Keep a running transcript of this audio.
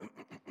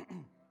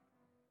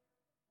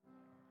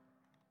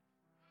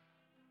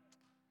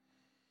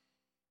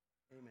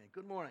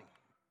Good morning.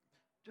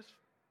 Just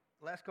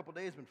the last couple of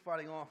days, been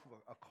fighting off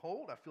a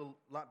cold. I feel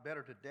a lot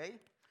better today.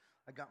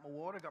 I got my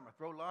water, got my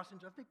throat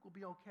lozenge. I think we'll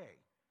be okay.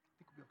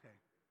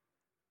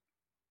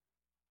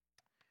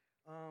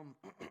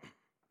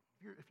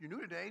 If you're new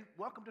today,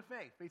 welcome to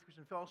Faith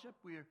Christian Fellowship.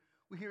 We're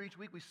here each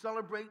week. We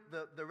celebrate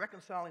the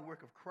reconciling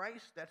work of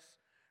Christ.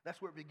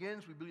 That's where it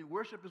begins. We believe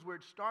worship is where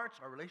it starts,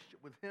 our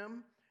relationship with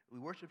Him. We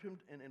worship Him,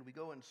 and we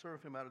go and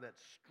serve Him out of that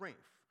strength.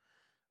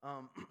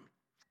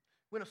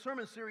 We're in a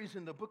sermon series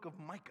in the book of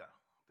Micah,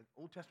 the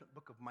Old Testament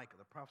book of Micah,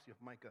 the prophecy of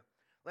Micah.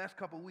 Last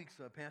couple of weeks,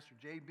 Pastor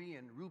J.B.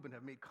 and Reuben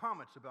have made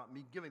comments about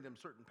me giving them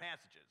certain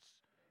passages,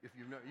 if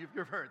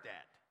you've heard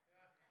that.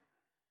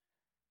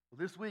 Well,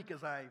 this week,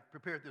 as I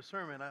prepared this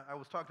sermon, I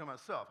was talking to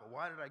myself.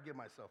 Why did I give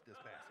myself this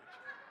passage?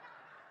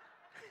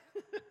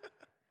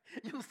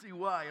 You'll see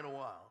why in a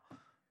while.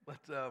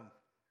 But the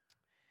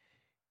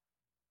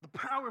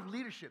power of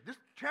leadership. This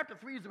chapter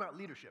 3 is about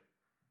leadership.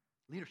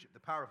 Leadership,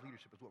 the power of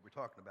leadership is what we're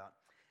talking about.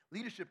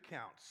 Leadership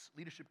counts.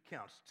 Leadership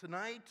counts.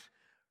 Tonight,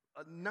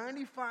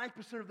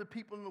 95% of the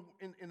people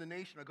in the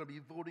nation are going to be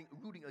rooting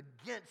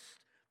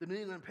against the New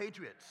England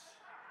Patriots.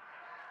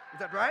 Is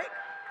that right?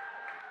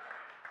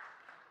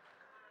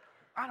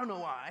 I don't know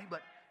why,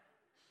 but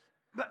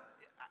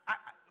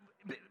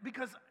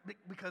because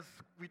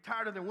we're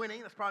tired of them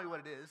winning, that's probably what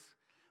it is.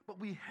 But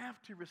we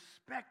have to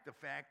respect the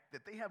fact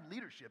that they have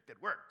leadership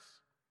that works.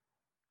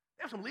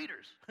 They have some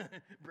leaders.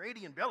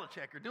 Brady and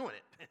Belichick are doing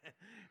it.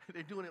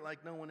 They're doing it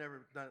like no one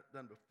ever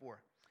done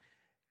before.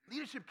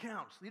 Leadership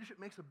counts. Leadership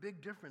makes a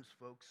big difference,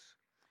 folks.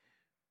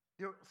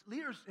 There are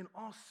leaders in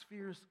all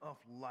spheres of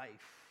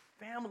life.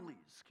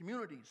 Families,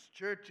 communities,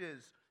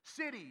 churches,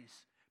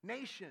 cities,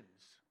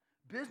 nations,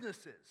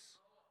 businesses,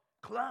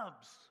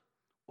 clubs,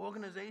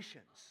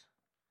 organizations.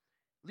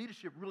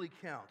 Leadership really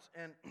counts.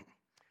 And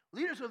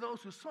leaders are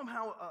those who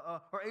somehow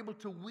are able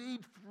to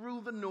weed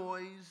through the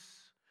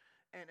noise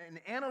and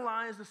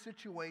analyze the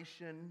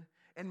situation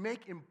and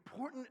make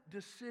important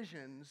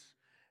decisions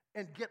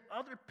and get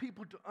other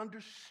people to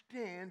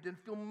understand and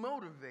feel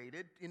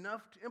motivated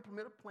enough to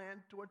implement a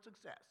plan towards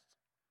success.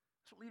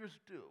 That's what leaders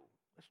do.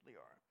 That's what they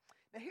are.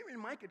 Now here in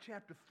Micah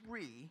chapter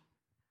 3,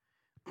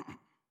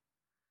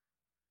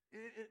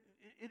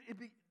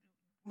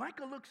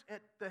 Micah looks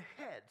at the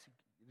heads,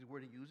 is the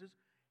word he uses,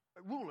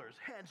 rulers.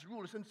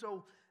 And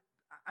so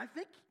I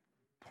think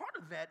part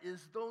of that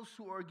is those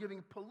who are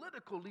giving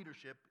political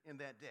leadership in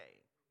that day.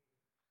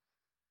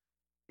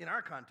 In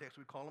our context,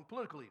 we call them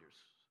political leaders.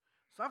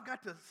 So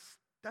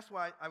that's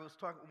why I was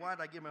talking, why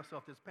did I give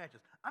myself this passage?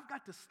 I've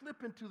got to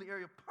slip into the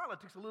area of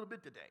politics a little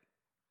bit today.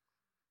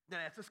 Now,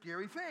 that's a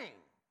scary thing.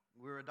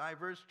 We're a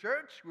diverse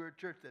church. We're a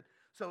church that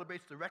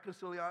celebrates the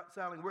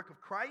reconciling work of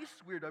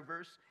Christ. We're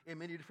diverse in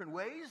many different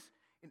ways.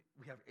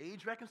 We have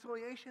age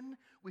reconciliation.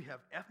 We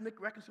have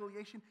ethnic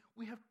reconciliation.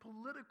 We have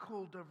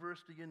political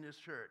diversity in this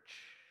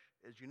church,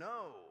 as you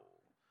know.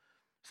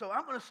 So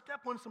I'm going to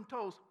step on some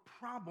toes,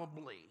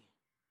 probably,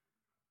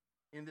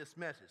 in this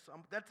message.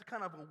 So that's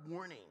kind of a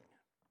warning.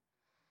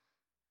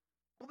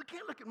 But we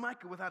can't look at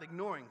Micah without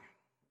ignoring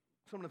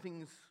some of the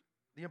things,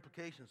 the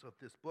implications of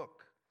this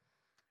book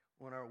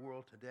on our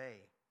world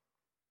today.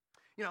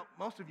 You know,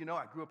 most of you know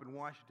I grew up in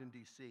Washington,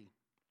 D.C.,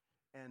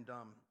 and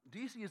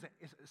D.C. is a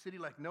city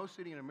like no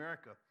city in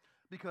America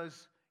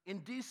because in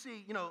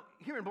D.C., you know,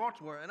 here in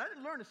Baltimore, and I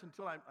didn't learn this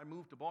until I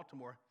moved to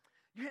Baltimore,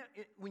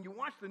 when you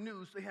watch the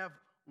news, they have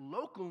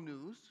local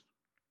news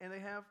and they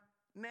have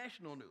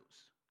national news.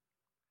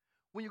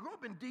 When you grow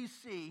up in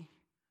D.C.,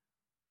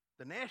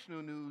 the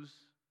national news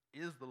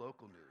is the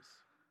local news.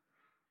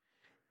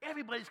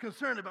 Everybody's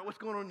concerned about what's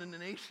going on in the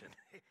nation.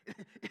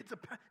 It's a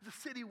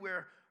city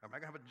where, am I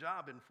going to have a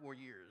job in 4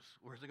 years,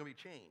 or is there going to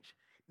be change?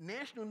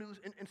 National news,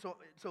 and so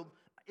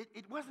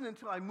it wasn't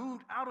until I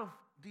moved out of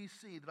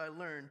D.C. that I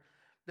learned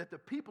that the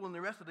people in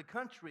the rest of the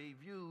country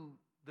view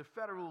the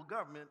federal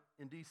government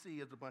in D.C.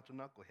 as a bunch of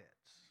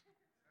knuckleheads.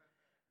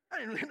 I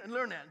didn't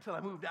learn that until I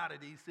moved out of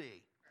D.C.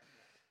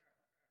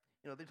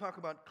 You know, they talk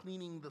about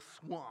cleaning the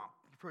swamp.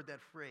 You've heard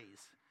that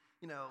phrase.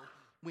 You know,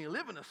 when you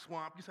live in a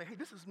swamp, you say, hey,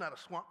 this is not a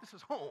swamp, this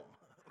is home,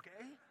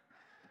 okay?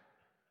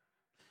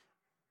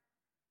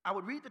 I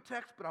would read the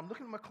text, but I'm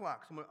looking at my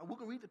clock, so we're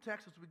going to read the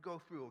text as we go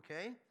through,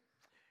 okay?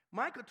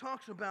 Micah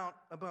talks about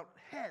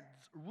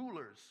heads,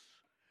 rulers,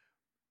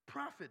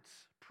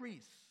 prophets,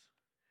 priests,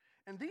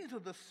 and these are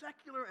the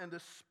secular and the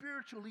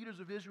spiritual leaders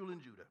of Israel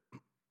and Judah.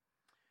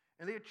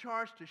 And they are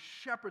charged to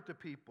shepherd the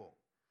people,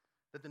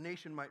 that the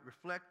nation might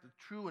reflect the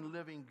true and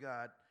living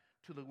God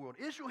to the world.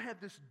 Israel had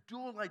this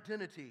dual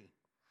identity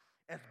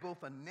as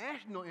both a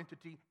national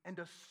entity and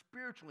a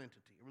spiritual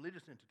entity, a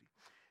religious entity.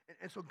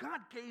 And so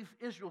God gave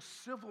Israel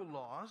civil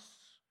laws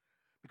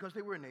because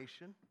they were a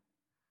nation,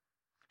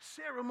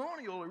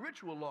 ceremonial or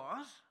ritual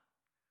laws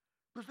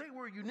because they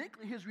were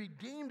uniquely His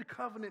redeemed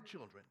covenant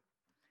children.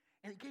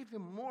 And He gave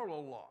them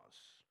moral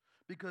laws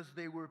because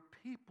they were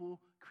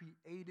people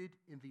created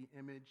in the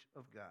image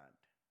of God.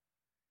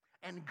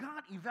 And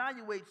God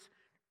evaluates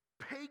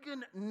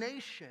pagan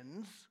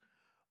nations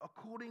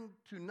according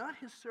to not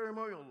His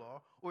ceremonial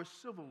law or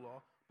civil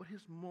law, but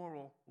his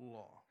moral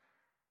law.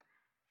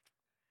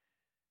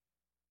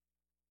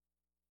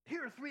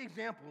 Here are three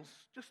examples,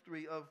 just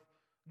three, of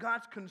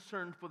God's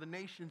concern for the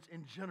nations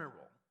in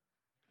general.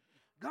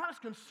 God is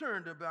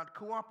concerned about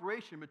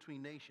cooperation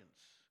between nations.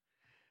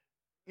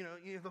 You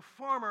have the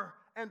farmer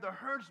and the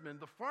herdsman.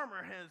 The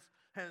farmer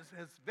has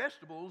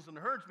vegetables and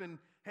the herdsman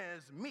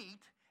has meat.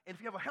 And if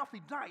you have a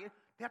healthy diet,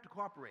 they have to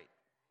cooperate.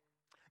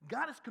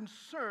 God is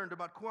concerned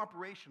about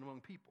cooperation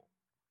among people.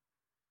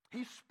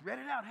 He's spread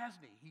it out,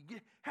 hasn't he?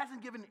 He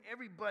hasn't given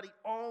everybody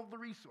all the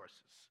resources.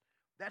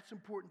 That's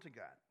important to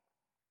God.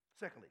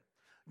 Secondly,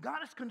 God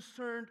is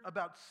concerned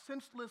about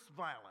senseless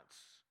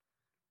violence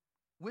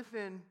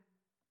within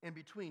and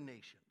between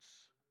nations.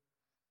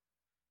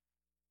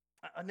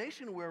 A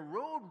nation where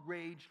road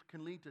rage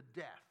can lead to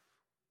death,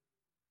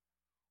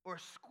 or a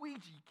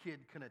squeegee kid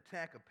can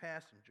attack a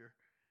passenger,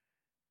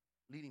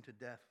 leading to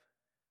death,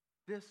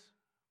 this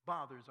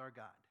bothers our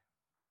God.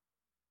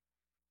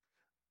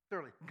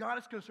 Thirdly, God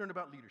is concerned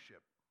about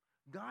leadership.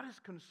 God is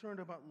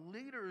concerned about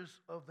leaders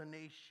of the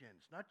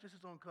nations, not just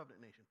his own covenant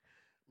nation.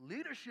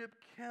 Leadership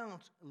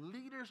counts.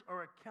 Leaders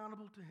are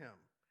accountable to him.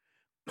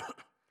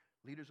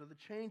 Leaders are the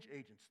change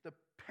agents, the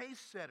pace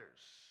setters,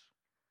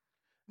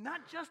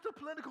 not just the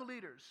political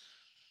leaders.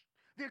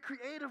 They're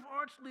creative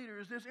arts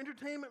leaders, there's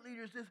entertainment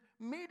leaders, there's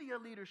media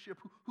leadership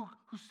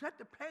who set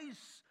the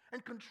pace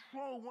and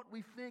control what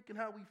we think and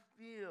how we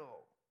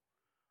feel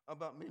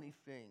about many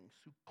things,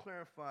 who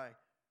clarify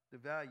the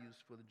values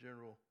for the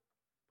general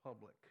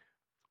public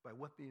by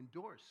what they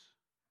endorse,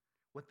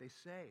 what they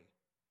say,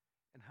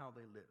 and how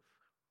they live.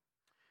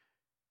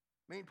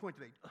 Main point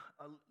today,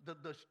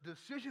 the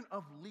decision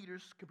of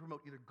leaders can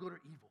promote either good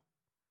or evil.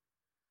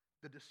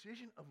 The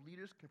decision of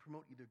leaders can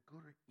promote either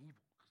good or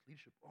evil, because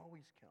leadership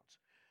always counts.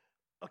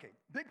 Okay,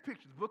 big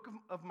picture, the book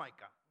of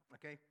Micah,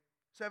 okay?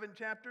 7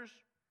 chapters.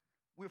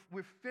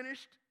 We've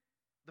finished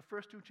the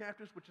first 2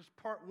 chapters, which is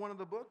part 1 of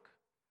the book,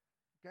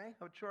 okay? I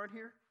have a chart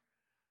here.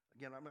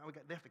 Again,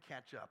 they have to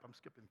catch up. I'm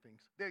skipping things.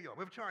 There you go.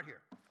 We have a chart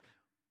here.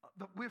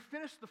 We've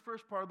finished the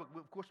first part of the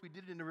book. Of course, we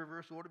did it in the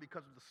reverse order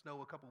because of the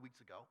snow a couple weeks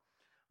ago.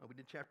 We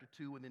did chapter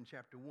 2 and then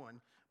chapter 1.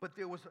 But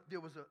there was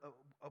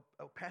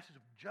a passage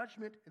of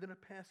judgment and then a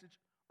passage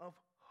of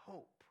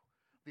hope.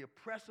 The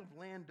oppressive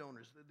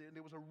landowners.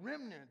 There was a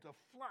remnant, a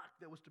flock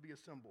that was to be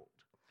assembled.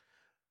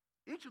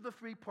 Each of the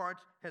 3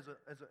 parts has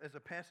a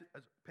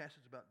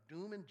passage about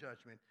doom and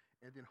judgment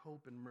and then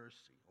hope and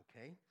mercy,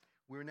 okay?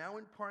 We're now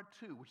in part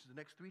 2, which is the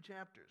next 3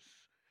 chapters.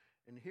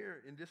 And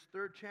here in this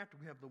 3rd chapter,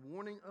 we have the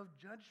warning of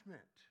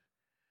judgment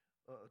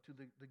to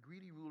the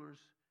greedy rulers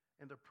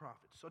and the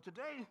prophets. So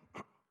today,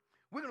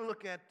 we're going to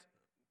look at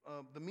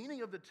the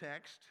meaning of the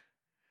text,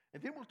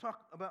 and then we'll talk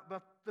about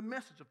the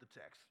message of the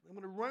text. I'm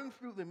going to run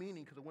through the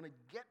meaning because I want to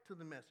get to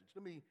the message.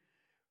 Let me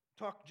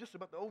talk just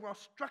about the overall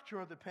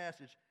structure of the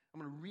passage. I'm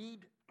going to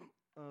read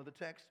the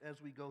text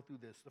as we go through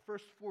this. The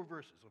first 4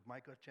 verses of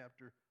Micah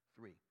chapter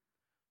 3.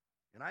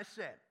 And I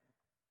said,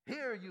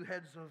 "Hear, you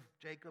heads of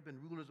Jacob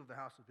and rulers of the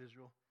house of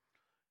Israel.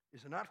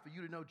 Is it not for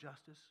you to know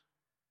justice?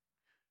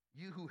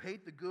 You who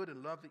hate the good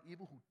and love the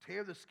evil, who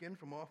tear the skin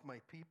from off my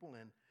people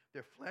and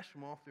their flesh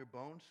from off their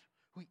bones,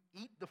 who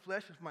eat the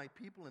flesh of my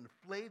people and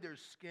flay their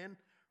skin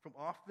from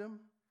off them,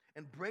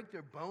 and break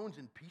their bones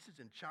in pieces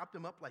and chop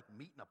them up like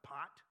meat in a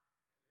pot,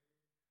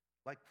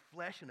 like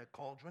flesh in a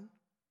cauldron.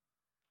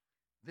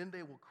 Then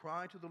they will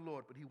cry to the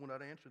Lord, but he will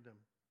not answer them.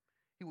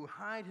 He will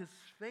hide his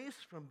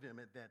face from them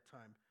at that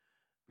time,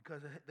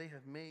 because they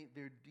have made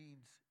their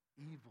deeds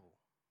evil."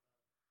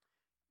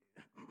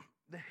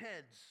 The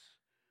heads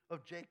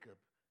of Jacob,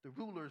 the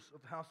rulers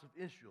of the house of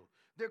Israel,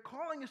 their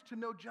calling is to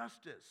know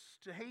justice,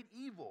 to hate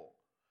evil,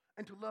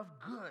 and to love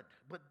good,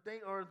 but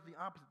they are the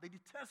opposite. They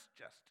detest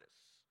justice.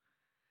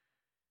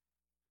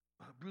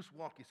 Bruce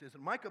Walke says,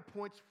 and Micah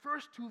points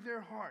first to their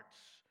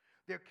hearts,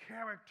 their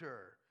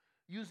character,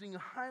 using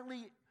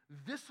highly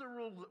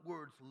visceral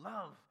words,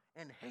 love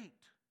and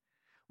hate.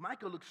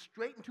 Micah looks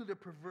straight into their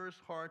perverse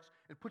hearts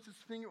and puts his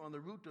finger on the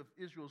root of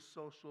Israel's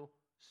social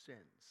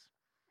sins.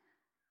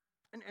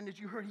 And as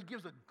you heard, he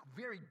gives a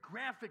very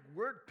graphic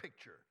word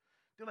picture.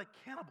 They're like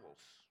cannibals.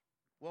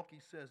 Walke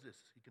says this,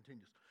 he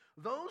continues.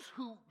 Those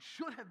who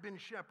should have been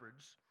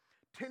shepherds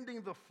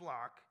tending the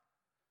flock,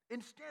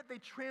 instead they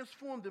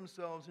transformed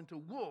themselves into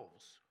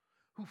wolves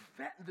who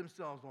fattened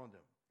themselves on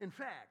them. In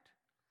fact,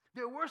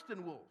 they're worse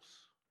than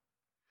wolves.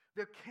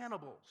 They're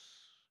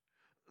cannibals.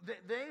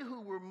 They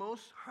who were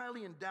most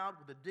highly endowed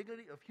with the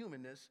dignity of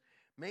humanness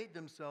made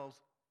themselves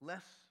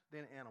less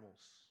than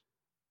animals.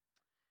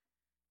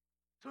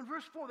 So in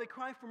verse 4, they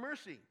cry for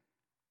mercy.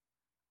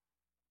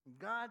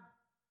 God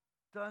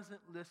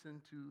doesn't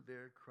listen to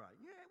their cry.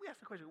 Yeah, we ask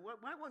the question,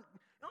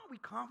 aren't we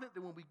confident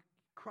that when we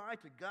cry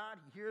to God,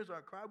 he hears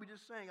our cry? We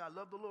just sang, I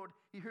love the Lord,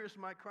 he hears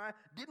my cry.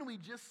 Didn't we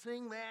just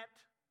sing that?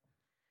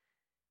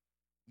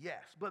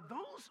 Yes, but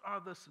those are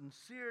the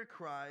sincere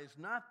cries,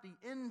 not the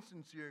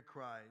insincere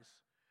cries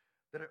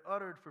that are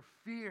uttered for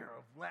fear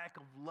of lack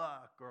of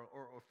luck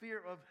or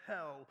fear of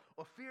hell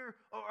or fear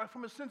or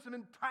from a sense of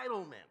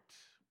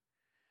entitlement.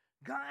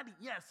 God,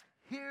 yes,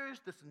 hears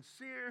the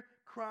sincere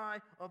cry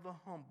of the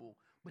humble,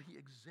 but he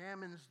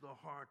examines the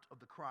heart of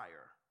the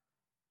crier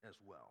as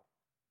well.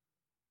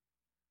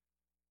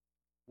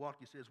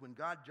 Waltke says, when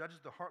God judges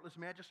the heartless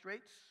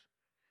magistrates,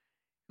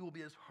 he will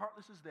be as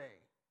heartless as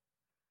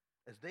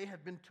they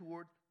have been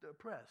toward the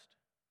oppressed,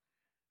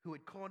 who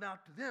had called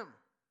out to them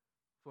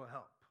for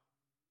help.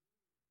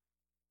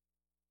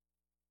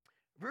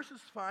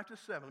 Verses 5 to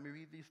 7, let me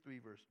read these three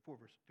verses.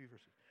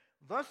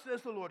 Thus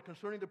says the Lord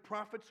concerning the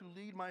prophets who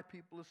lead my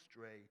people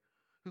astray,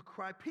 who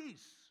cry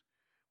peace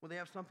when they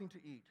have something to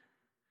eat,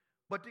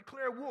 but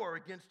declare war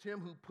against him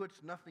who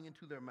puts nothing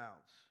into their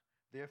mouths.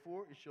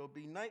 Therefore it shall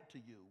be night to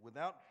you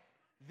without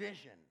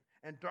vision,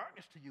 and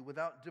darkness to you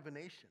without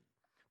divination.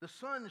 The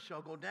sun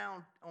shall go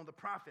down on the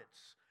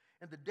prophets,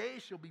 and the day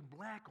shall be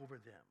black over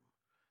them.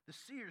 The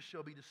seers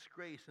shall be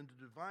disgraced, and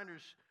the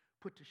diviners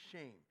put to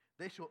shame.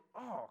 They shall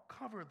all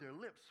cover their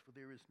lips, for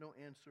there is no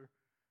answer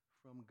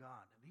from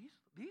God. And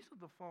these are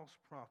the false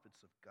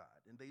prophets of God,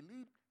 and they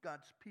lead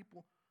God's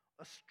people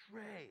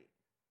astray.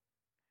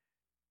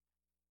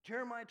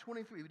 Jeremiah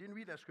 23, we didn't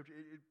read that scripture.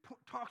 It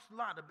talks a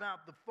lot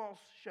about the false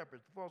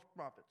shepherds, the false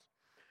prophets.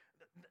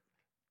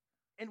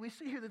 And we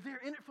see here that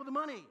they're in it for the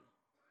money.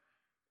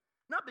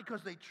 Not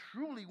because they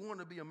truly want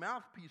to be a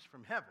mouthpiece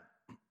from heaven.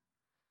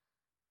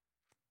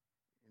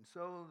 And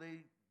so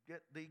they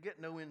get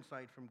no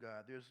insight from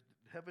God.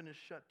 Heaven is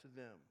shut to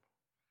them.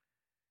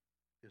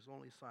 There's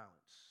only silence.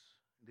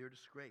 They're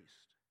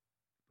disgraced,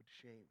 put to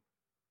shame.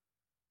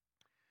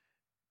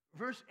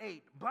 Verse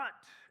 8, but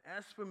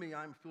as for me,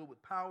 I am filled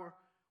with power,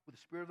 with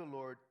the Spirit of the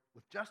Lord,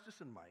 with justice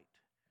and might,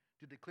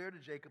 to declare to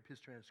Jacob his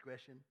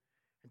transgression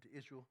and to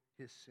Israel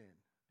his sin.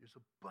 There's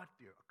a but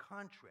there, a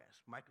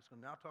contrast. Micah's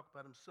going to now talk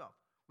about himself.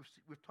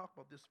 We've talked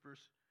about this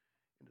verse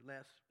in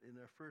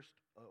our first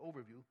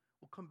overview.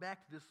 We'll come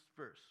back to this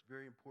verse,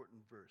 very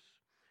important verse.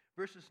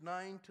 Verses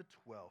 9 to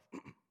 12.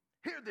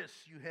 Hear this,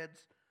 you heads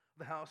of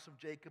the house of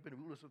Jacob and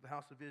rulers of the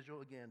house of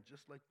Israel. Again,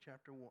 just like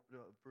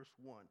verse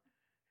 1.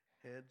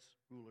 Heads,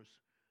 rulers,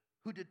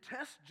 who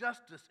detest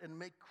justice and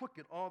make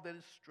crooked all that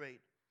is straight,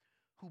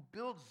 who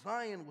build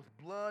Zion with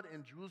blood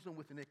and Jerusalem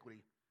with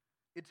iniquity.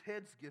 Its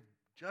heads give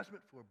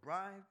judgment for a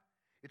bribe.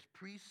 Its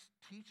priests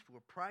teach for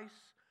a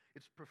price.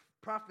 Its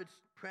prophets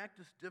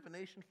practice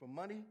divination for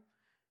money.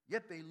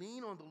 Yet they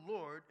lean on the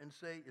Lord and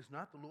say, is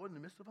not the Lord in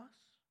the midst of us?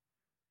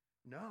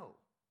 No,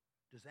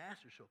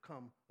 disaster shall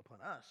come upon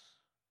us.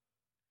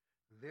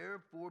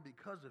 Therefore,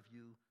 because of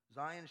you,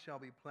 Zion shall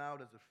be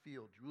plowed as a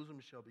field.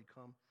 Jerusalem shall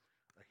become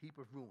a heap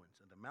of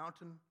ruins, and the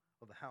mountain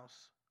of the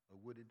house a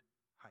wooded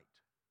height.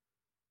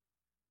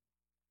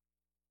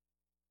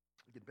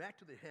 Get back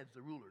to the heads,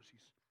 the rulers.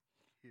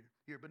 He's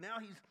here. But now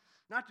he's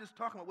not just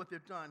talking about what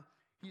they've done.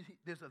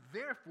 There's a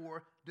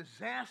therefore,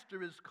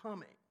 disaster is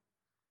coming.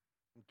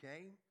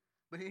 Okay?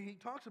 But he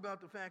talks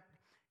about the fact,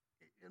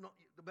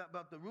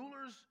 about the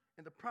rulers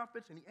and the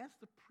prophets, and he adds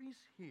the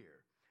priests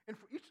here. And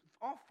for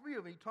all three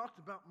of them, he talks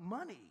about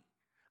money.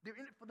 They're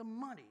in it for the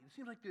money. It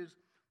seems like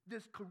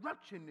there's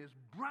corruption, there's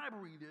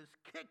bribery, there's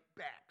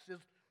kickbacks.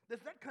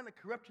 There's that kind of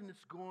corruption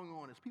that's going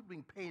on. There's people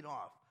being paid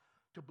off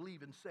to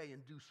believe and say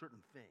and do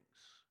certain things.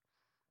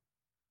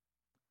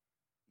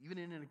 Even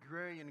in an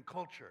agrarian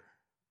culture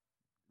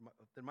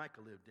that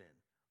Micah lived in,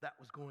 that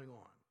was going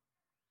on.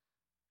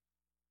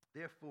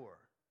 Therefore,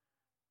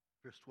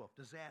 verse 12,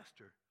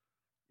 disaster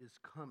is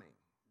coming.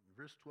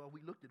 Verse 12, we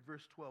looked at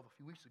verse 12 a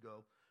few weeks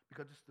ago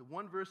because it's the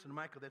one verse in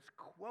Micah that's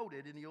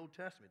quoted in the Old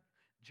Testament.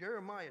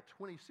 Jeremiah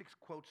 26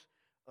 quotes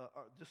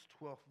this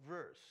 12th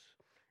verse.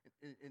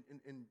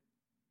 And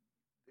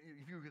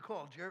if you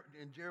recall,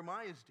 in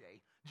Jeremiah's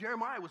day,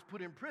 Jeremiah was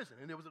put in prison,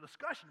 and there was a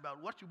discussion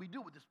about what should we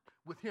do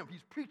with him.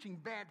 He's preaching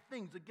bad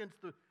things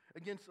against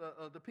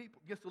the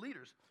people, against the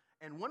leaders.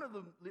 And one of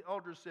the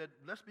elders said,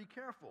 let's be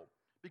careful,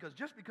 because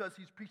just because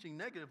he's preaching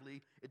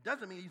negatively, it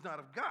doesn't mean he's not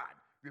of God.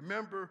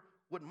 Remember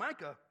what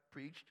Micah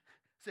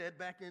said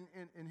back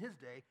in his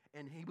day,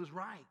 and he was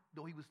right,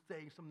 though he was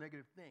saying some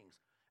negative things.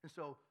 And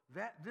so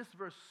this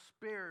verse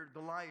spared the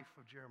life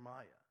of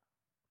Jeremiah,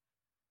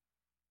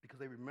 because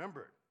they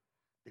remembered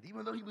that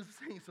even though he was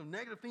saying some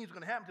negative things were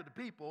going to happen to the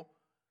people,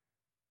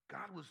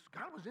 God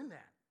was in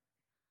that.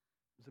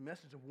 It was a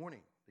message of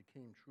warning that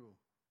came true.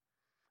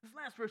 This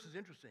last verse is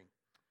interesting.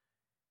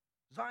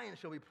 Zion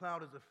shall be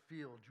plowed as a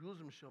field.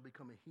 Jerusalem shall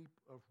become a heap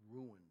of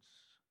ruins.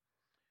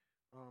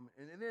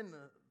 And then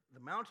the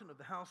mountain of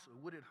the house a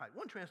wooded height.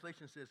 One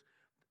translation says,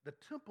 the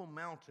temple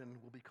mountain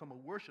will become a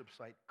worship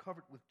site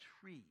covered with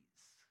trees.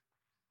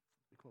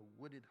 Become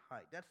a wooded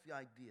height. That's the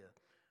idea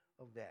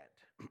of that.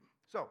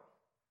 So,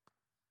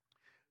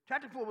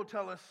 chapter 4 will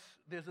tell us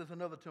there's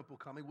another temple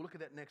coming. We'll look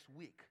at that next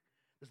week.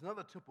 There's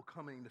another temple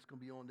coming that's going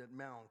to be on that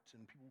mount,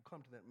 and people will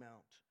come to that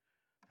mount,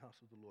 the house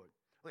of the Lord.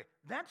 Okay,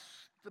 that's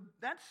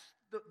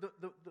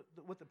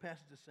what the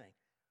passage is saying.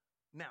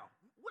 Now,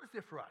 what is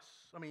there for us?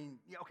 I mean,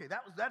 yeah, okay,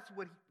 that's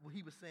what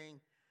he was saying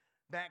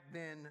back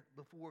then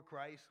before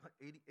Christ,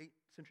 8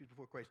 centuries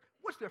before Christ.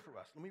 What's there for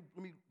us? Let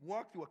me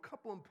walk through a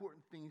couple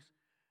important things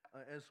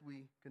as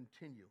we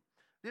continue.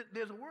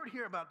 There's a word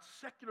here about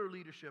secular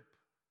leadership.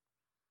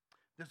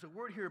 There's a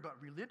word here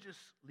about religious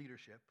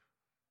leadership.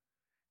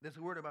 There's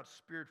a word about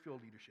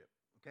spirit-filled leadership,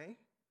 okay?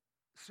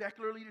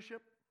 Secular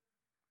leadership,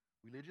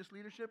 religious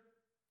leadership,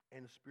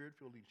 and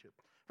spirit-filled leadership.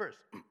 First,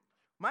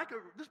 Micah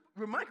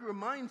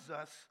reminds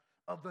us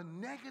of the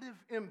negative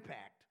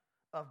impact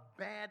of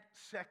bad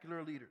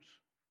secular leaders.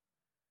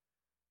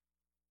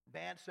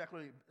 Bad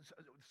secular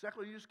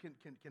leaders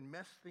can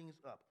mess things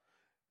up.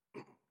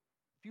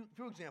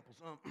 Few examples.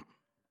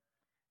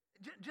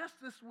 Just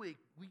this week,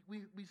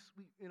 we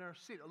in our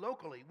city,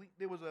 locally,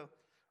 there was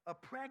a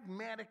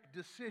pragmatic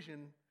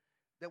decision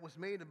that was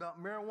made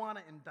about marijuana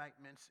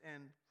indictments.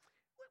 And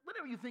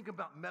whatever you think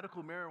about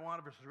medical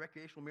marijuana versus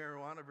recreational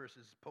marijuana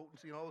versus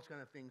potency and all those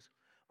kind of things,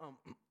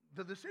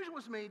 the decision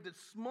was made that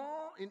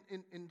small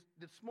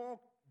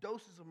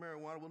doses of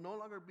marijuana will no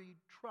longer be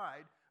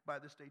tried by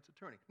the state's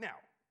attorney. Now,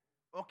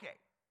 okay,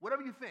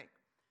 whatever you think.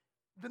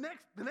 The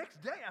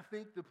next day, I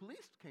think the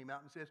police came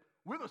out and says,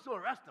 we're going to still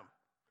arrest them.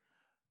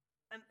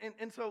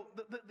 And so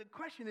the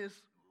question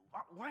is,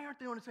 why aren't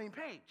they on the same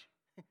page?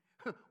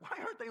 Why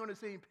aren't they on the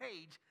same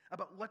page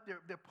about what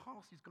their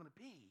policy is going to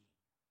be?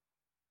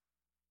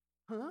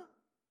 Huh?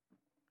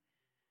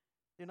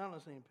 They're not on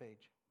the same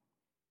page.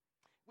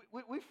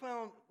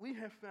 We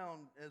have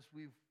found, as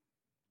we've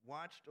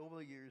watched over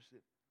the years,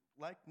 that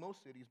like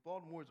most cities,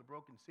 Baltimore is a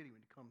broken city when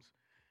it comes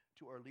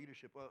to our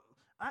leadership.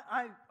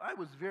 I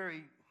was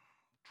very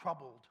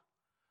troubled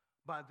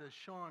by the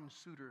Sean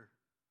Suiter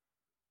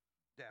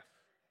death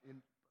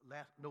in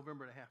last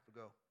November and a half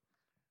ago.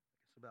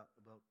 It's about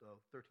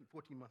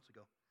 14 months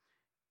ago.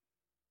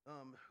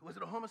 Was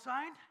it a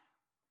homicide?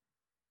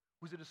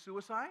 Was it a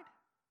suicide?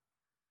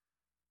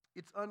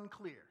 It's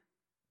unclear.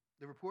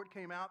 The report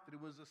came out that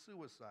it was a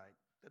suicide.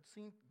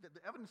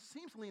 The evidence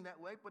seems to lean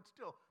that way, but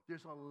still,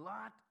 there's a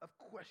lot of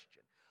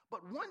question.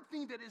 But one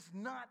thing that is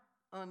not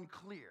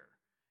unclear,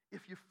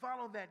 if you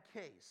follow that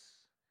case,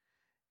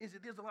 is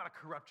that there's a lot of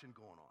corruption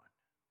going on.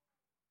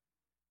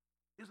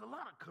 There's a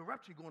lot of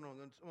corruption going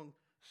on among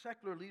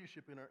secular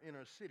leadership in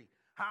our city.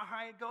 How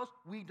high it goes,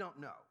 we don't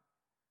know.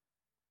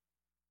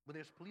 But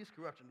there's police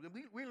corruption.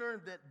 We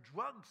learned that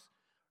drugs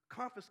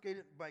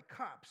confiscated by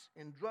cops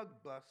and drug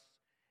busts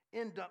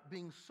end up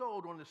being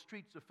sold on the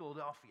streets of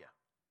Philadelphia.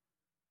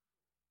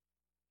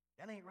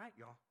 That ain't right,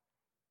 y'all.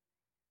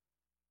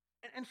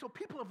 And so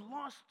people have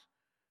lost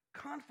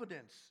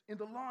confidence in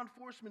the law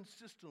enforcement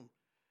system,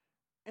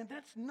 and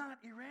that's not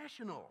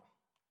irrational.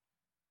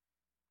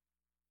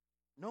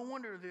 No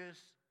wonder there's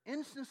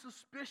instant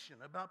suspicion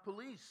about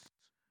police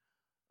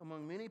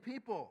among many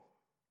people.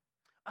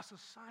 A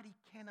society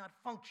cannot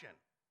function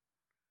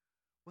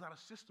without a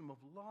system of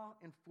law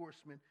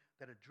enforcement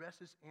that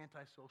addresses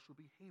antisocial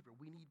behavior.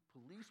 We need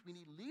police, we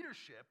need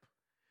leadership.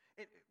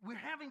 And we're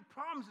having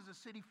problems as a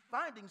city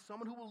finding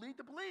someone who will lead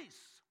the police.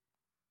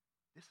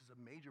 This is a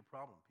major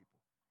problem, people.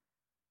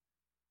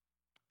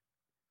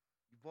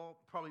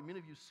 Many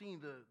of you seen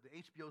the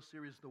HBO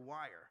series The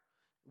Wire.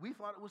 We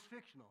thought it was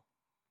fictional.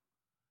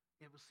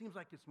 It seems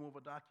like it's more of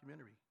a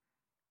documentary.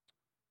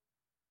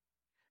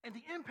 And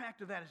the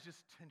impact of that is just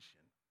tension.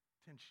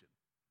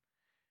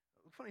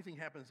 A funny thing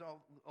happens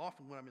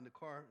often when I'm in the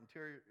car, and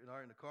Terry and I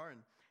are in the car,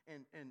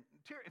 and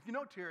Terry, if you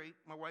know Terry,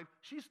 my wife,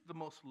 she's the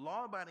most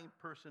law-abiding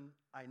person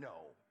I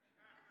know,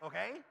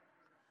 okay?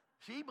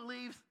 She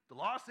believes the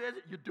law says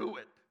it, you do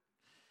it.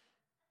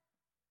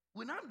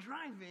 When I'm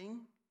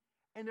driving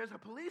and there's a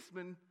police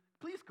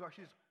car,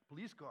 she says,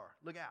 police car,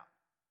 look out,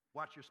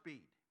 watch your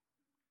speed.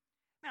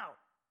 Now,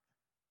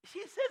 she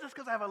says it's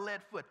because I have a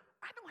lead foot.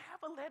 I don't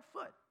have a lead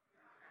foot.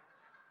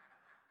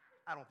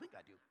 I don't think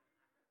I do.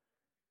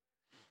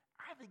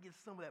 I think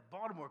it's some of that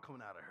Baltimore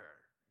coming out of her.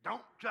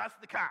 Don't trust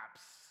the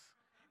cops.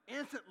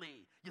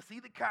 Instantly, you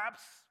see the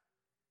cops,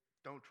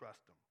 don't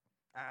trust them.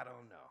 I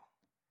don't know.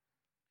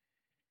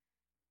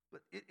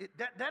 But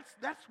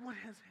that's what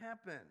has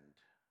happened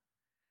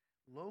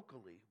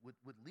locally with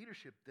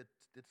leadership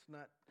that's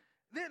not.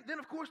 Then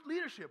of course,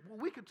 leadership. Well,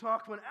 we could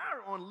talk for an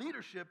hour on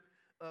leadership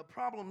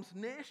problems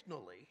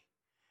nationally.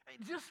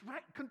 Just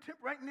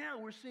right now,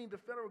 we're seeing the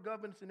federal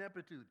government's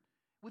ineptitude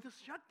with this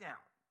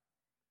shutdown.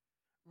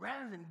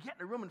 Rather than get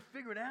in a room and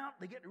figure it out,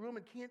 they get in a room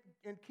and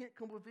can't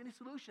come up with any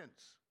solutions.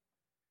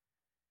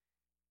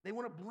 They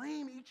want to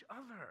blame each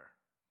other.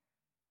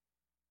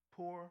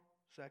 Poor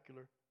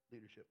secular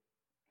leadership.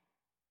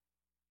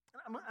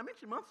 And I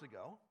mentioned months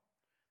ago,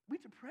 we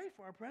need to pray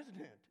for our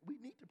president. We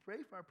need to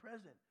pray for our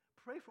president.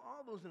 Pray for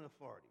all those in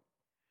authority.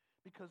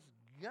 Because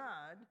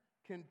God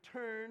can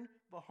turn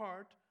the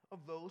heart of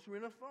those who are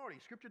in authority.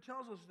 Scripture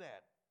tells us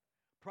that.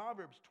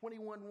 Proverbs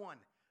 21:1.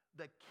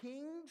 The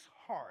king's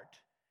heart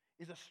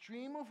is a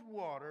stream of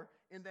water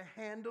in the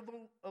hand of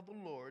the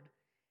Lord.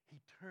 He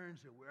turns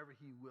it wherever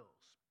he wills.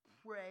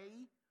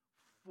 Pray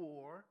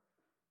for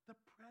the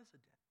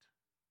president.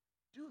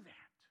 Do that.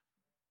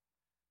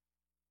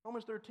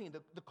 Romans 13,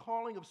 the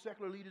calling of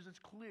secular leaders is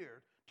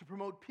clear: to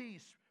promote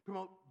peace,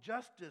 promote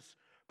justice,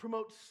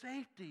 promote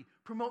safety,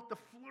 promote the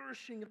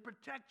flourishing and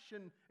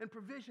protection and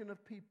provision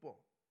of people.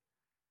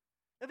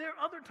 And there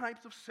are other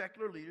types of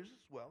secular leaders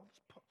as well.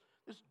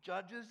 There's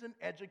judges and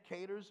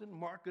educators and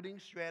marketing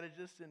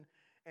strategists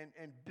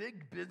and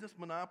big business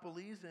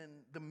monopolies and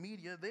the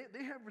media.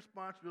 They have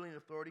responsibility and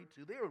authority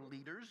too. They are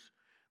leaders.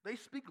 They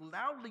speak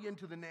loudly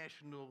into the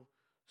national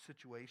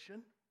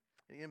situation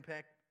and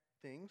impact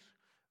things.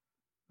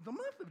 The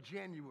month of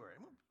January,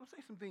 I'll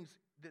say some things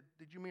that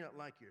you may not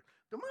like here.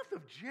 The month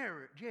of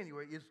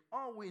January is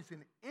always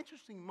an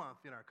interesting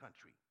month in our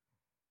country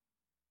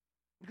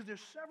because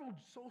there's several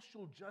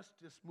social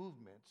justice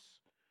movements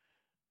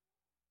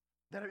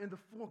that are in the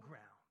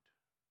foreground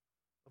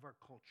of our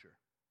culture.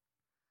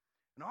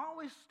 And I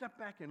always step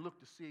back and look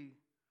to see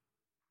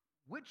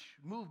which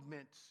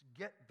movements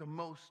get the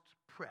most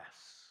press.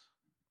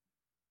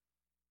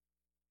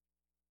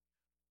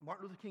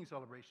 Martin Luther King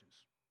celebrations.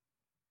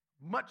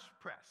 Much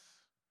press.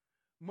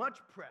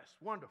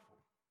 Wonderful.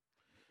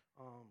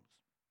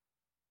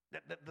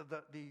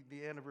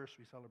 The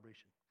anniversary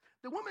celebration.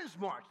 The Women's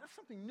March, that's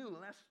something new the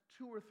last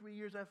 2 or 3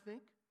 years, I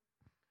think.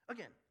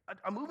 Again,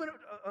 a movement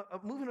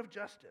of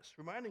justice,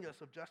 reminding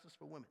us of justice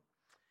for women.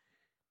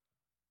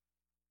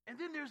 And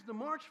then there's the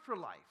March for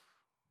Life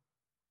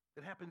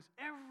that happens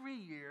every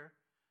year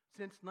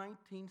since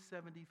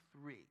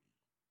 1973.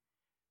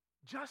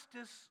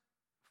 Justice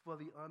for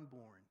the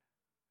unborn.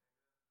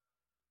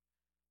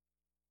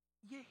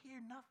 You hear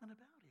nothing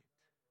about it.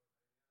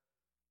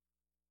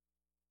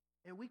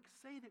 And we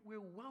say that we're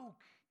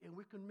woke and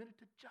we're committed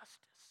to justice.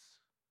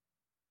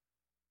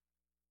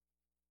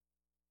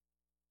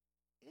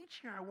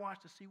 Each year I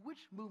watch to see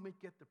which movement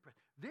get the press.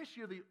 This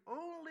year, the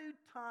only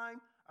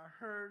time I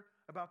heard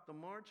about the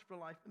March for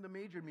Life in the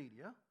major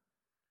media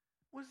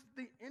was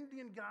the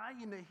Indian guy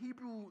and the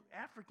Hebrew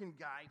African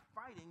guy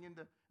fighting, and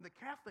the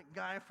Catholic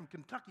guy from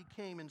Kentucky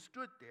came and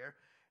stood there.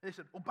 And they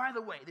said, oh, by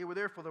the way, they were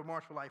there for the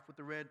March for Life with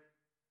the red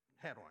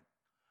hat on.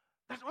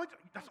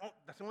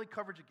 That's the only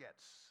coverage it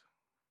gets.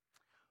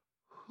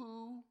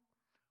 Who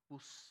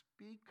will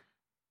speak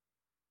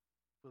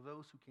for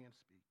those who can't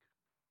speak?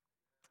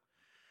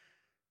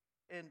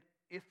 And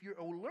if you're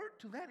alert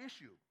to that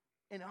issue,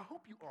 and I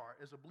hope you are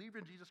as a believer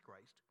in Jesus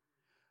Christ,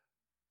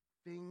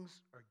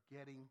 things are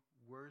getting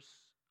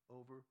worse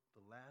over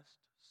the last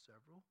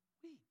several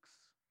weeks.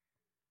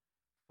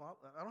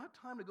 I don't have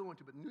time to go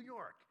into, but New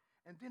York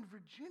and then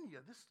Virginia,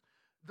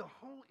 the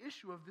whole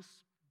issue of this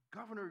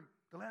governor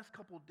the last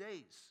couple of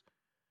days.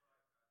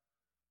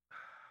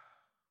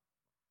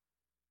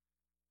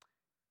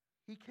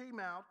 He came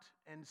out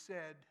and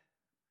said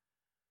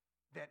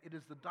that it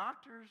is the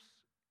doctor's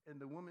and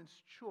the woman's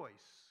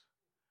choice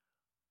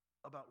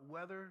about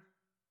whether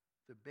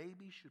the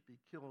baby should be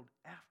killed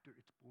after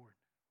it's born.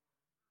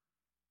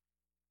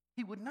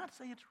 He would not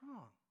say it's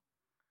wrong.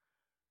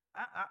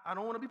 I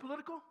don't want to be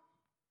political.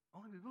 I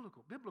want to be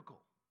biblical.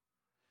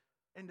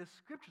 And the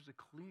scriptures are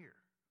clear.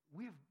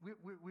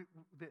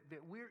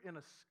 That we're in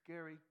a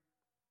scary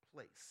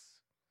place.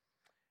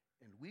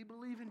 And we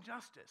believe in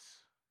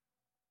justice.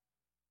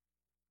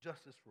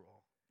 Justice for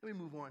all. Let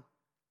me move on.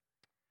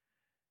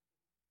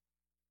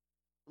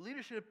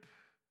 Leadership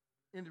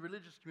in the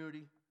religious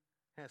community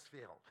has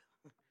failed,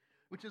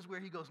 which is where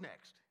he goes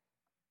next.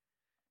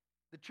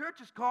 The church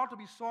is called to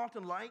be salt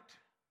and light,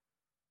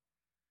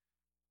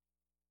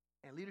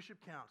 and leadership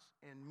counts,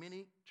 and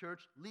many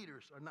church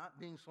leaders are not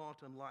being salt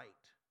and light.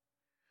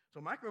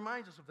 So Mike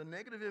reminds us of the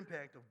negative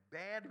impact of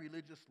bad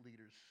religious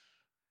leaders.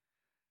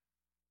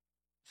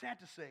 Sad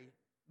to say,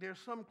 there are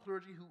some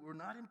clergy who are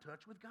not in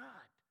touch with God.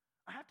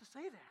 I have to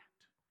say that.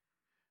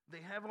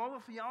 They have all the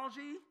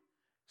theology.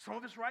 Some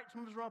of it's right,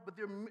 some of it's wrong, but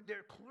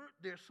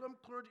there's some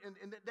clergy,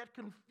 and that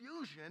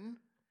confusion,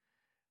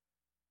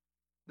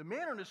 the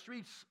man on the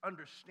streets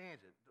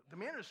understands it. The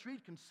man on the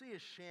street can see a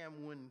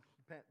sham when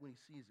he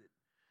sees it.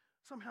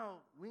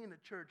 Somehow, we in the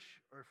church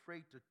are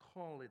afraid to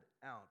call it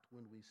out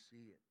when we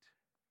see it.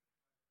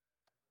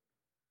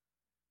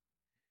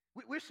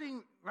 We're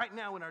seeing right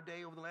now in our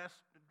day, over the last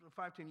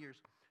 5-10 years,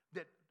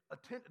 that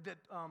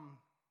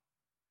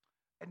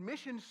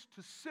admissions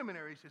to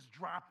seminaries is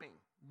dropping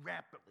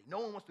rapidly. No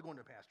one wants to go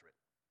into a pastorate.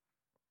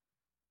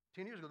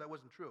 10 years ago, that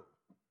wasn't true.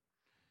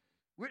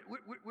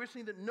 We're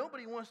seeing that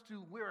nobody wants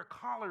to wear a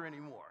collar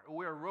anymore or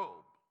wear a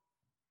robe.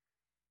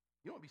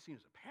 You don't want to be seen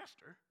as a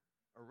pastor,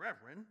 a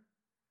reverend.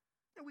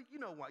 And you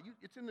know why.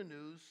 It's in the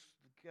news,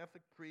 the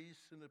Catholic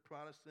priests and the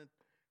Protestant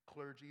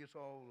clergy, it's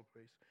all over the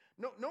place.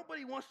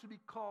 Nobody wants to be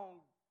called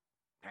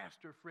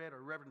Pastor Fred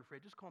or Reverend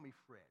Fred. Just call me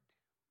Fred.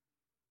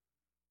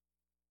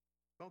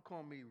 Don't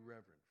call me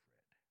Reverend Fred.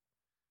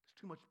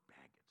 It's too much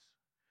baggage.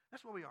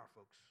 That's where we are,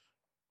 folks.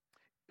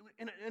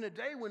 In a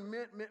day when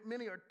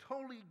many are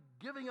totally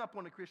giving up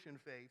on the Christian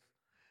faith,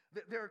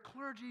 there are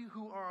clergy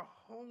who are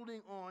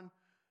holding on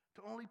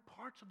to only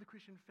parts of the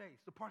Christian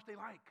faith, the parts they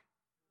like.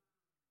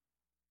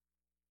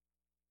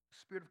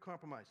 Spirit of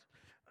compromise.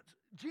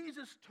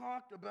 Jesus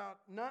talked about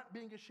not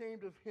being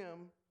ashamed of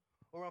him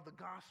or of the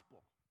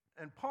gospel.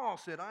 And Paul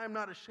said, I am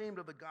not ashamed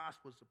of the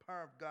gospel. It's the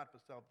power of God for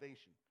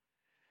salvation.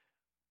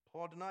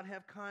 Paul did not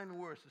have kind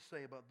words to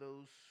say about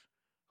those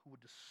who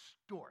would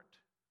distort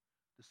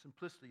the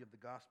simplicity of the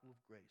gospel of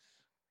grace.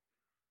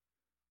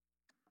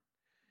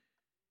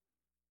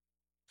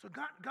 So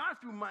God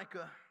through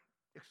Micah,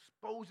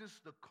 exposes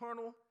the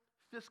carnal,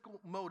 fiscal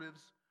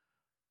motives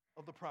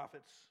of the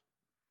prophets,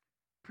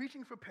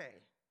 preaching for pay,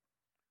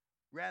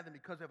 rather than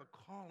because they have a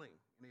calling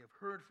and they have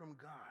heard from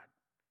God.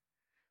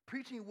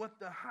 Preaching what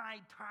the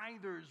high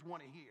tithers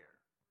want to hear.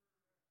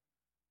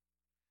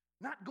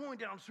 Not going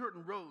down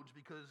certain roads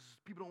because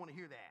people don't want to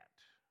hear that.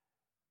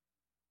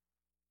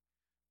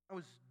 I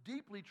was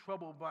deeply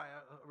troubled by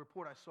a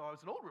report I saw.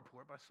 It's an old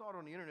report, but I saw it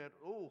on the internet,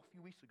 a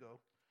few weeks ago,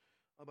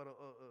 about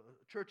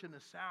a church in the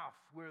South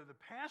where the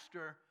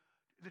pastor,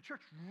 the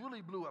church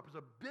really blew up. It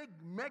was a big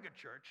mega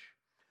church,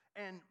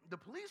 and the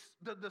police,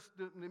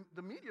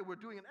 the media were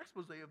doing an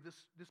expose of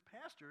this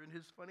pastor and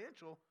his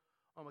financial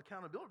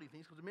accountability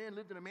things, because the man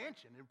lived in a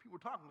mansion, and people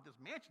were talking about this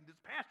mansion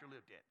this pastor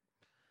lived in.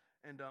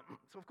 And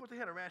so, of course, they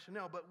had a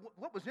rationale. But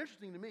what was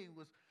interesting to me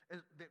was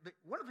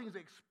one of the things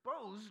they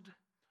exposed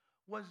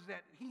was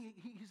that he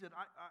said,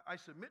 I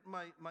submit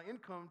my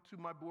income to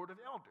my board of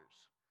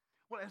elders.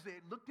 Well, as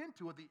they looked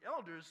into it, the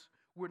elders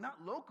were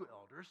not local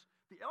elders.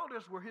 The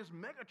elders were his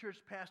megachurch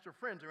pastor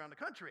friends around the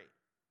country.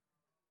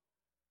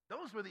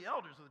 Those were the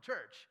elders of the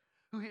church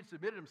who he had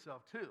submitted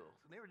himself to.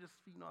 So they were just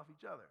feeding off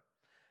each other.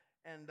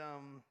 And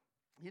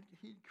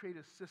he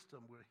created a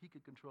system where he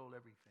could control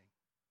everything.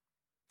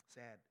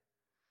 Sad.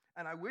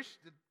 And I wish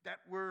that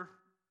were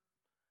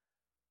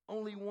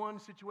only one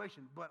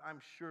situation, but I'm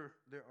sure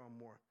there are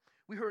more.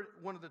 We heard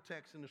one of the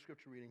texts in the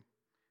scripture reading.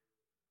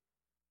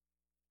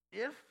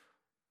 If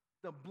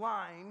the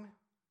blind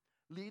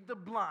lead the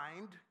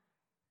blind,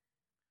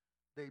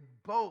 they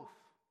both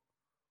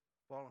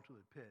fall into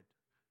the pit.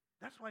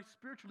 That's why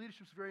spiritual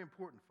leadership is very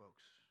important,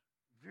 folks.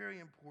 Very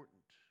important.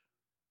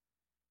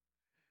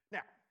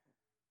 Now,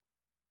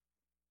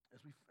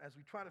 as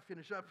we try to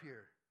finish up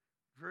here,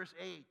 verse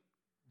 8,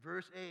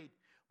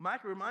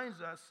 Micah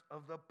reminds us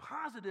of the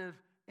positive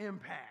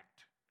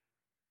impact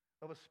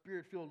of a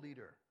spirit-filled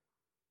leader.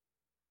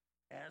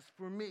 As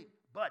for me,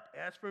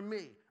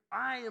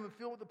 I am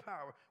filled with the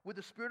power, with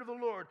the Spirit of the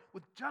Lord,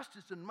 with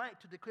justice and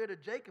might, to declare to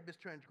Jacob his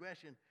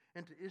transgression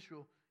and to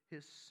Israel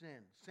his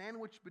sin.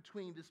 Sandwiched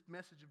between this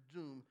message of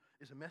doom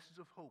is a message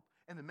of hope,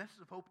 and the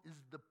message of hope is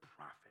the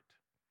prophet,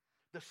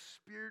 the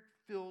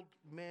Spirit-filled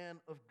man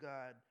of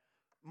God.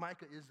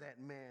 Micah is that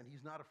man.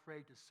 He's not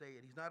afraid to say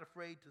it. He's not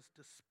afraid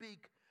to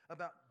speak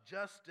about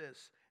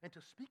justice and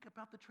to speak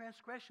about the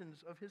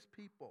transgressions of his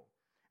people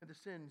and the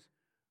sins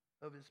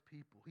of his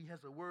people. He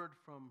has a word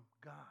from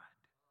God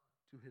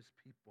to his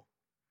people.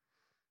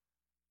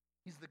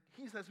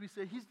 He's as we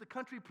say, he's the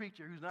country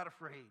preacher who's not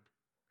afraid.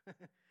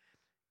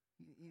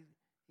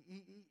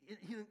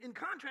 In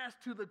contrast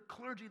to the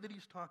clergy that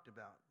he's talked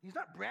about, he's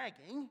not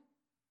bragging.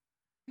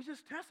 He's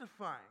just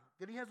testifying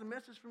that he has a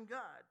message from God.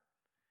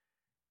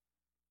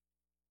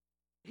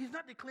 He's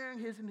not declaring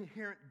his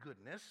inherent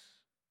goodness.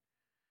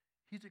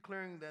 He's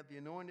declaring that the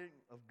anointing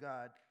of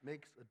God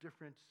makes a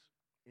difference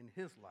in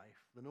his life.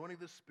 The anointing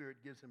of the Spirit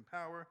gives him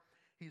power.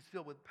 He's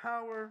filled with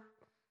power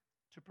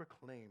to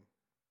proclaim.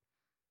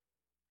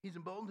 He's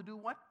emboldened to do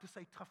what? To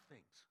say tough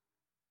things.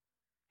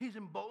 He's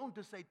emboldened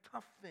to say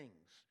tough things,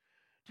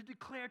 to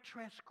declare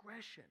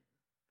transgression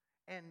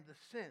and the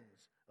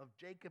sins of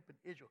Jacob and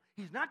Israel.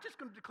 He's not just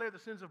going to declare the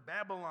sins of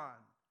Babylon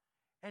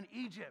and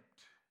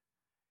Egypt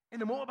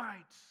and the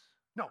Moabites.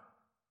 No,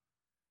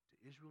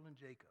 to Israel and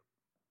Jacob.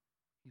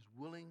 He's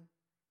willing,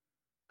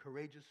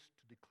 courageous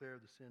to declare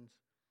the sins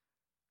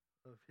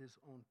of his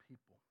own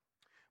people.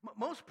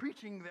 Most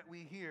preaching that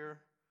we hear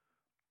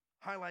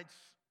highlights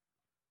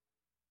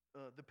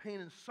the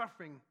pain and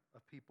suffering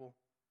of people,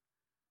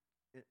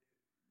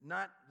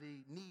 not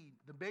the need,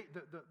 the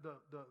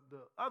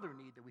other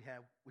need that we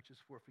have, which is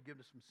for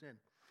forgiveness from sin.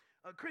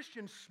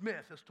 Christian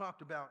Smith has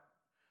talked about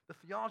the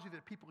theology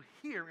that people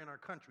hear in our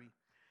country.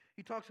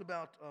 He talks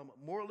about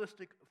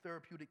moralistic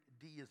therapeutic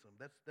deism.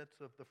 That's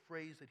the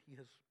phrase that he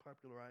has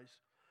popularized.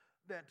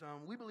 That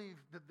we believe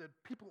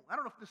that people, I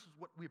don't know if this is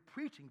what we're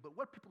preaching, but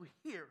what people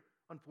hear,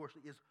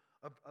 unfortunately, is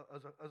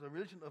as a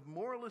religion of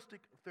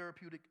moralistic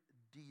therapeutic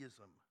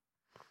deism.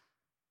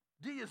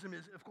 Deism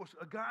is, of course,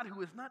 a God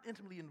who is not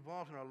intimately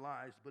involved in our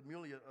lives, but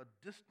merely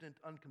a distant,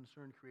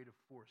 unconcerned creative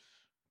force.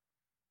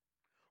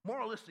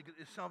 Moralistic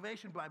is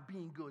salvation by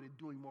being good and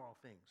doing moral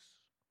things,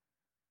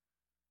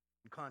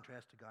 in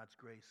contrast to God's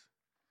grace.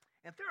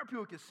 And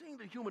therapeutic is seeing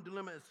the human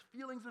dilemma as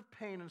feelings of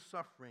pain and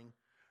suffering,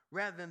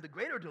 rather than the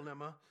greater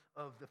dilemma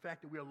of the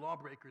fact that we are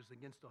lawbreakers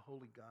against a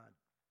holy God.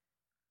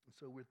 And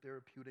so we're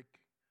therapeutic,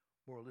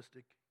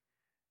 moralistic,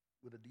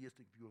 with a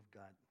deistic view of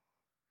God.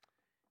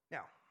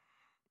 Now,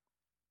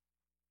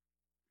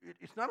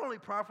 it's not only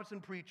prophets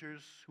and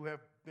preachers who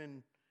have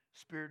been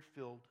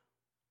Spirit-filled,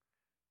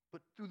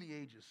 but through the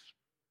ages.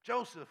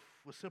 Joseph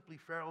was simply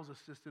Pharaoh's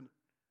assistant.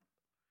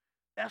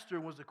 Esther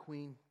was a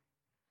queen.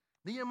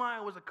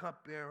 Nehemiah was a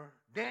cupbearer.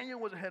 Daniel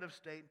was a head of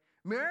state.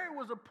 Mary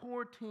was a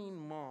poor teen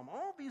mom.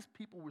 All these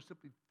people were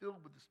simply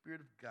filled with the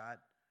Spirit of God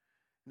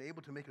and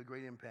able to make a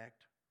great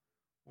impact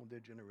on their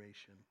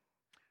generation.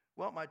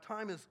 Well, my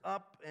time is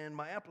up, and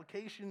my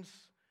applications,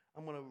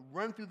 I'm going to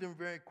run through them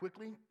very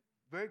quickly.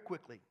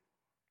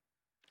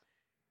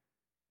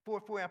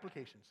 Four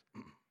applications.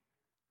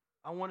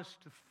 I want us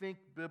to think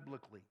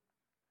biblically.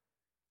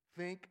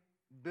 Think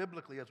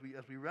biblically as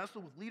we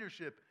wrestle with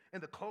leadership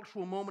and the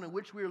cultural moment in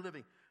which we are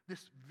living.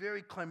 This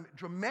very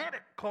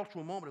dramatic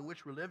cultural moment in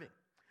which we're living.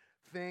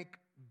 Think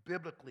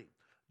biblically.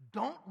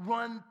 Don't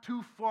run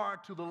too far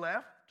to the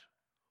left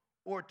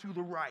or to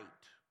the right.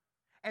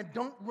 And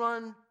don't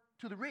run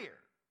to the rear.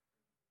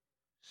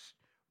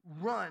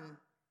 Run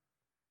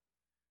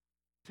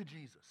to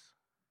Jesus.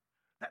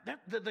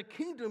 The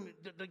kingdom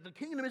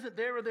isn't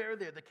there or there or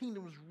there. The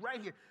kingdom is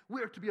right here.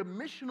 We are to be a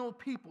missional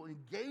people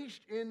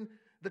engaged in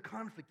the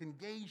conflict,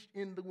 engaged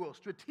in the world,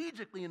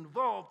 strategically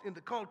involved in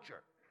the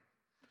culture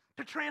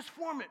to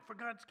transform it for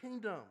God's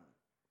kingdom.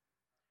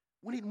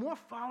 We need more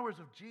followers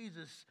of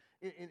Jesus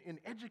in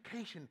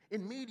education,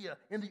 in media,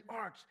 in the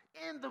arts,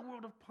 in the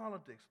world of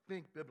politics.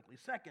 Think biblically.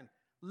 Second,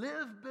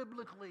 live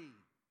biblically.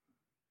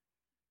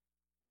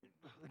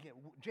 Again,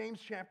 James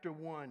chapter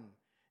 1.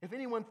 If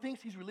anyone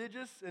thinks he's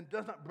religious and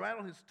does not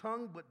bridle his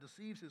tongue but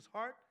deceives his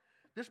heart,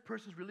 this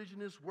person's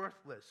religion is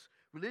worthless.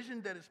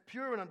 Religion that is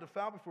pure and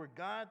undefiled before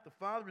God the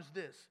Father is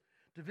this: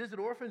 to visit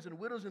orphans and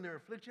widows in their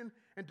affliction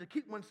and to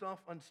keep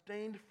oneself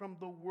unstained from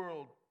the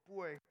world.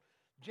 Boy,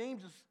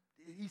 James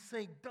he's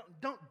saying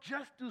don't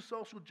just do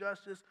social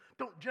justice,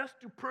 don't just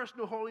do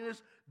personal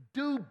holiness,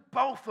 do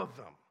both of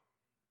them.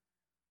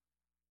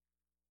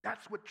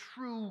 That's what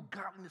true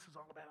godliness is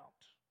all about.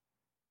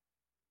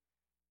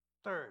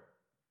 Third,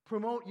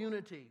 promote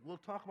unity. We'll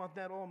talk about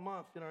that all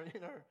month in our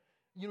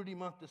Unity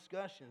Month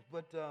discussions.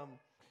 But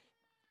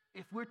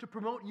if we're to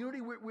promote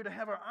unity, we're to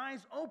have our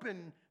eyes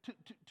open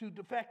to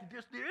the fact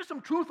that there is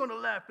some truth on the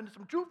left and there's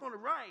some truth on the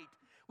right.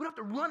 We don't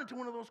have to run into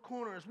one of those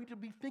corners. We need to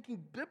be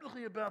thinking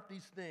biblically about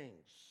these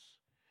things.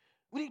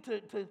 We need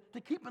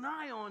to keep an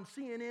eye on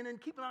CNN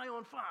and keep an eye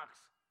on Fox.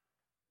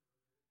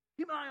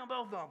 Keep an eye on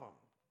both of them.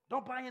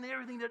 Don't buy into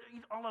everything that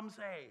all of them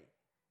say.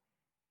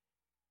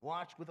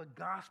 Watch with a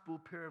gospel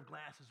pair of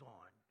glasses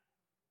on.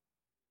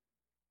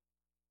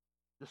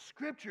 The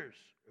scriptures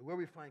are where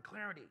we find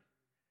clarity,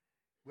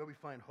 where we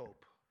find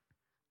hope.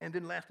 And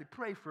then lastly,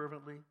 pray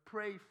fervently.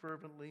 Pray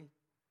fervently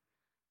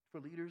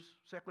for leaders,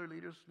 secular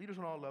leaders, leaders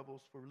on all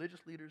levels, for religious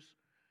leaders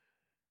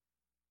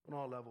on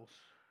all levels.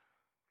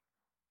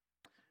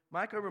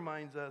 Micah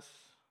reminds us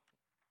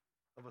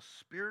of a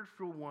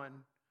spirit-filled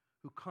one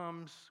who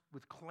comes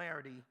with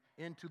clarity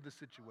into the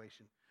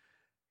situation.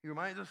 He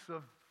reminds us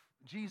of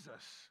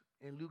Jesus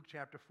in Luke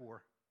chapter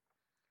 4,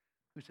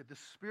 who said, "The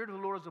Spirit of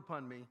the Lord is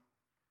upon me.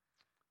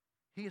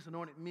 He has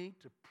anointed me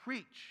to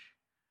preach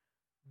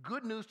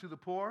good news to the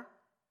poor.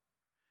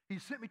 He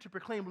sent me to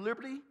proclaim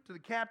liberty to the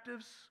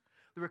captives,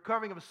 the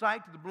recovering of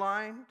sight to the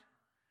blind,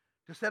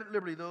 to set at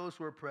liberty those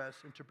who are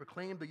oppressed, and to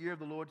proclaim the year of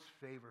the Lord's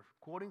favor."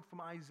 Quoting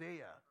from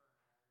Isaiah.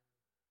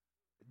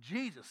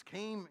 Jesus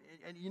came,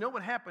 and you know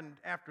what happened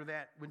after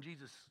that when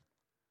Jesus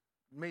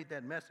made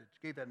that message,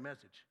 gave that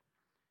message?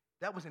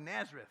 That was in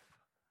Nazareth.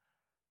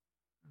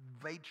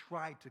 They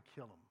tried to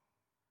kill him.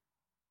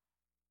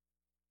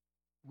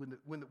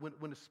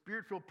 When the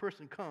spirit-filled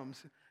person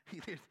comes,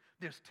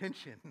 there's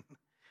tension.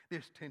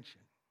 There's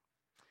tension.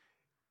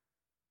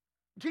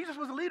 Jesus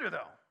was a leader,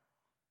 though,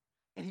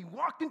 and he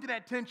walked into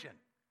that tension.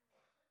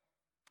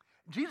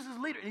 Jesus is a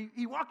leader.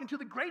 He walked into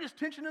the greatest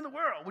tension in the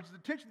world, which is the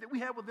tension that we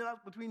have within us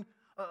between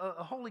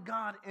a holy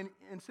God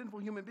and sinful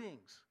human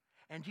beings.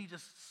 And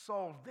Jesus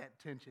solved that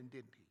tension,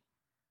 didn't he?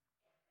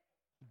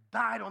 He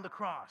died on the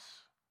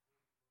cross.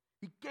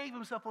 He gave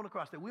himself on the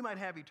cross that we might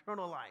have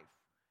eternal life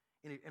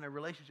in a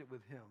relationship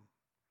with him.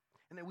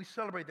 And then we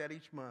celebrate that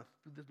each month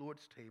through the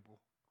Lord's table.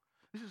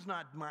 This is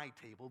not my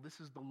table. This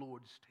is the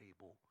Lord's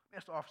table. I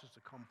ask the officers to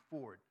come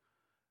forward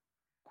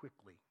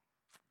quickly.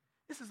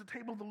 This is the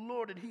table of the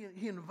Lord, and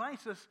he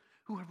invites us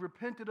who have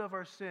repented of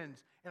our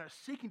sins and are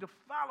seeking to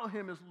follow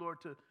him as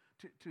Lord to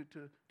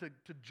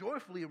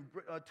joyfully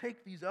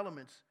take these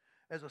elements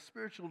as a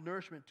spiritual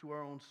nourishment to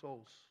our own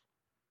souls.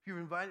 If you're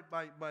invited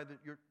by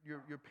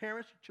your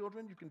parents, your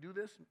children, you can do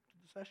this in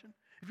the session.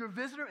 If you're a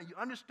visitor and you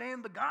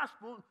understand the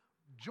gospel,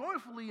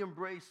 joyfully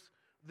embrace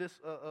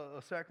this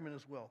sacrament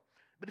as well.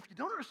 But if you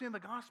don't understand the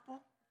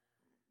gospel,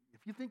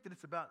 if you think that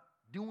it's about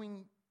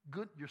doing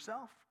good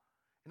yourself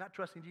and not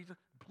trusting Jesus,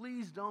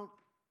 please don't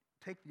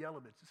take the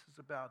elements. This is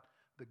about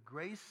the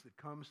grace that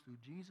comes through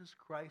Jesus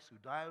Christ who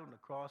died on the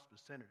cross for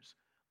sinners.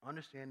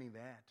 Understanding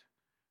that.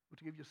 We'll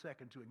give you a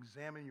second to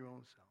examine your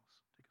own selves.